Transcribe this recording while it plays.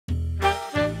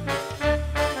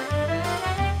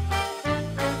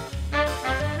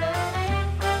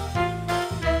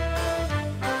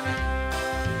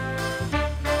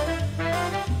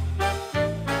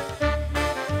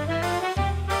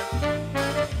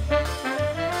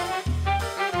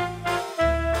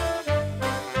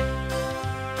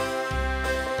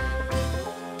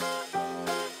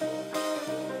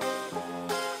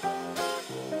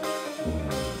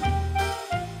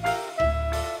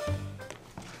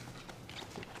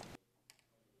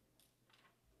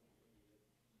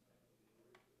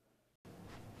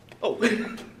Oh.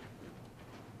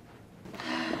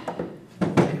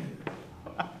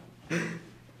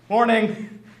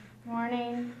 Morning.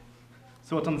 Morning.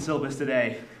 So what's on the syllabus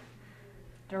today?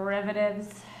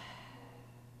 Derivatives.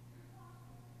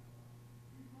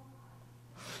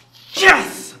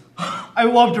 Yes! I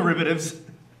love derivatives.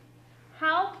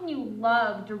 How can you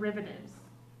love derivatives?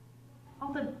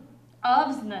 All the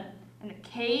ofs and the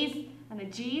k's and the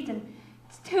g's, and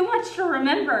it's too much to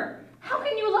remember. How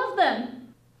can you love them?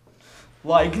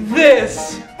 Like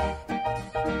this.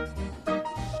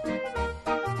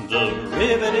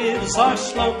 Derivatives are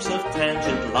slopes of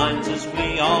tangent lines, as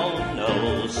we all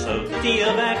know. So d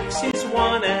of x is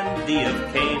 1 and d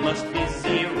of k must be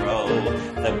 0.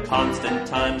 The constant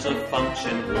times a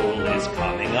function rule is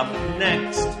coming up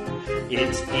next.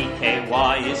 Its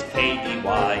dky is k dy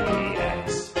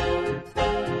dx.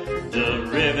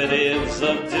 Derivatives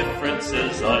of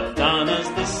differences are done as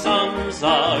the sums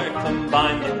are.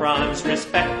 Combine the primes,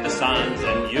 respect the signs,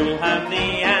 and you'll have the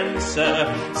answer.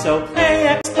 So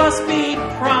ax plus b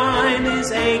prime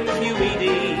is aqed.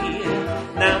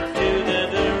 Now do the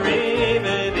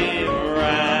derivative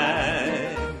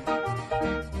right.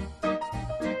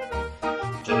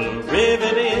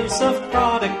 Derivatives of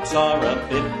products are a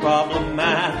bit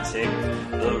problematic.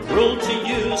 The rule to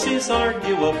use is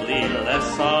arguably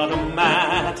less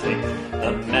automatic.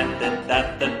 The method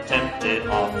that the tempted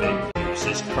often use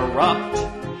is corrupt,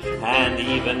 and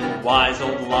even wise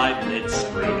old Leibniz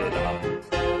screwed it up.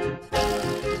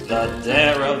 The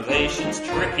derivation's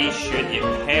tricky should you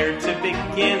care to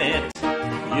begin it.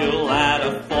 You'll add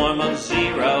a form of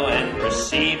 0 and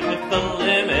proceed with the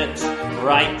limit.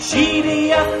 Write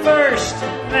GDF first,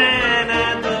 then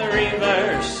add the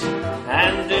reverse,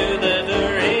 and do the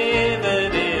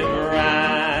derivative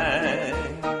right.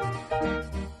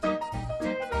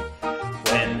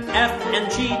 When f and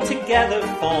g together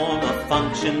form a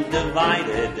function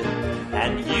divided,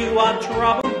 and you are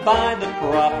troubled by the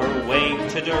proper way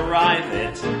to derive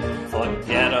it,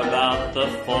 forget about the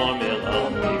formula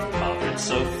we've covered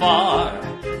so far,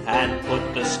 and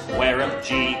put the square of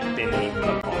g beneath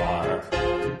the bar.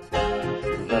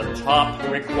 The top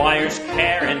requires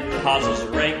care and causes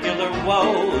regular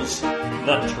woes.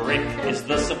 The trick is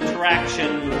the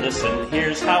subtraction. Listen,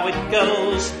 here's how it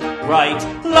goes. Write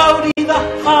low d the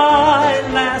high,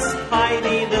 less high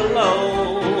d the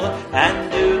low,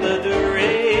 and do the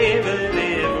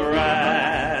derivative right.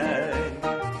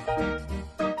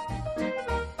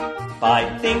 By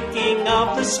thinking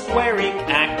of the squaring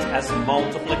act as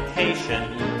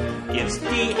multiplication, gives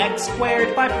dx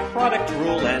squared by product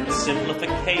rule and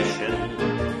simplification.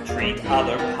 Treat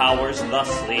other powers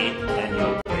thusly, and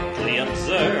you'll quickly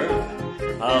observe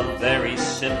a very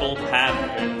simple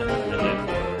pattern will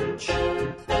emerge.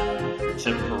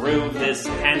 To prove this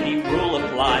handy rule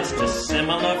applies to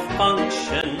similar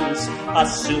functions,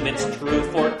 assume it's true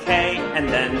for k, and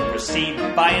then proceed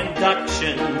by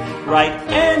induction. Write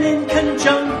n in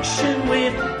conjunction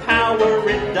with power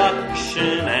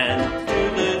reduction, and do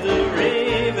the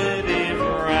derivative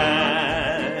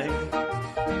right.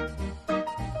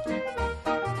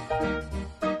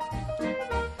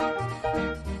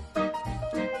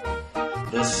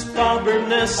 The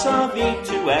stubbornness of e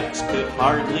to x could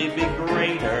hardly be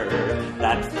greater.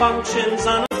 That function's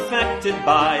unaffected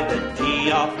by the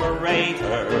d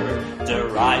operator.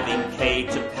 Deriving k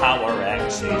to power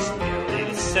x is nearly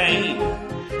the same.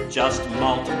 Just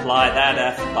multiply that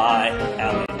f by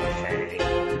l and k.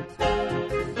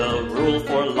 The rule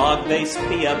for log base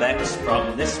p of x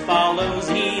from this follows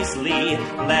easily.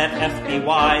 Let f be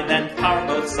y, then power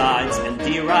both sides, and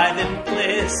derive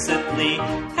implicitly.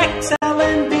 X, l,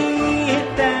 and b,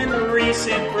 then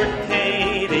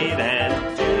reciprocate it,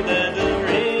 and do the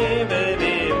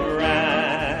derivative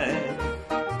right.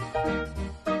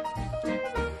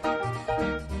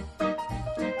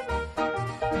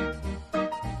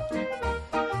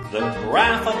 The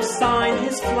graph of sine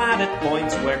is flat at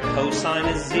points where cosine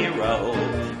is 0,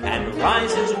 and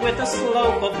rises with a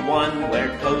slope of 1 where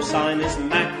cosine is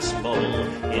maximal.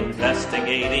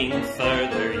 Investigating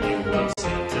further, you will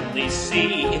certainly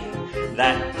see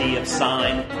that d of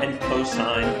sine and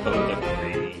cosine both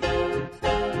agree.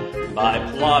 By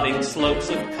plotting slopes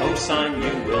of cosine,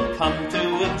 you will come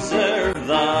to observe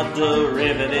the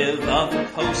derivative of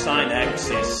cosine x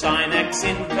is sine x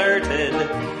inverted.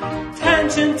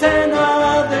 Tangent and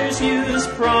others use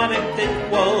product and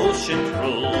quotient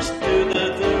rules to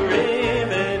the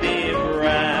derivative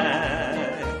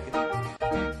right.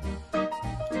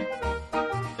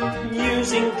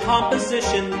 Using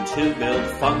composition to build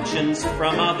functions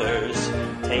from others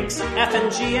takes f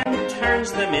and g and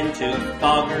turns them into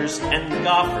foggers and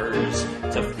gophers.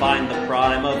 To find the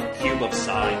prime of cube of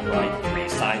sine, write 3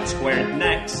 sine squared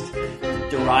next,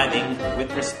 deriving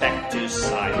with respect to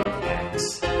sine of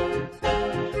x.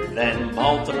 Then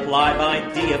multiply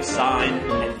by d of sine,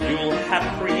 and you'll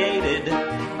have created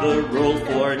the rule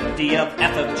for d of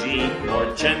f of g,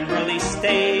 more generally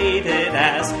stated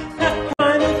as f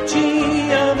prime of g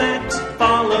of x,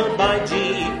 followed by g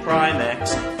prime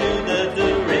x to the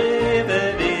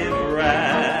derivative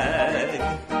rag.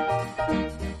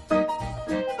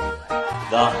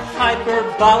 The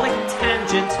hyperbolic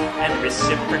tangent and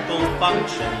reciprocal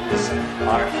functions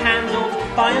are handled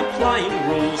by applying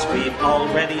rules we've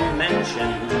already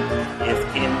mentioned. If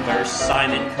inverse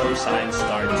sine and cosine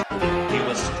start to lead you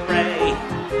astray,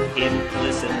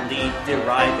 implicitly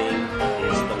deriving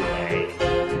is the way.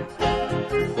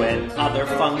 When other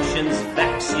functions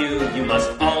vex you, you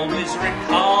must always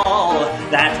recall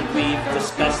that we've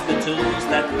discussed the tools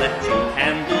that let you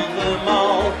handle them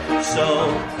all. So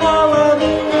all of the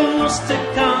rules to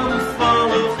come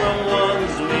follow from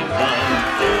ones we've done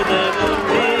to the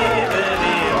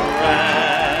derivative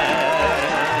rag.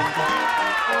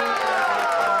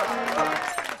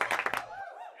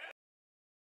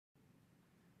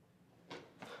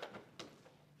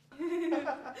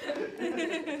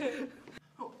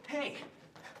 Oh, hey!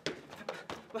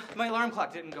 My alarm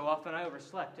clock didn't go off and I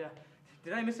overslept.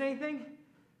 Did I miss anything?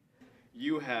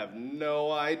 You have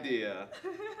no idea.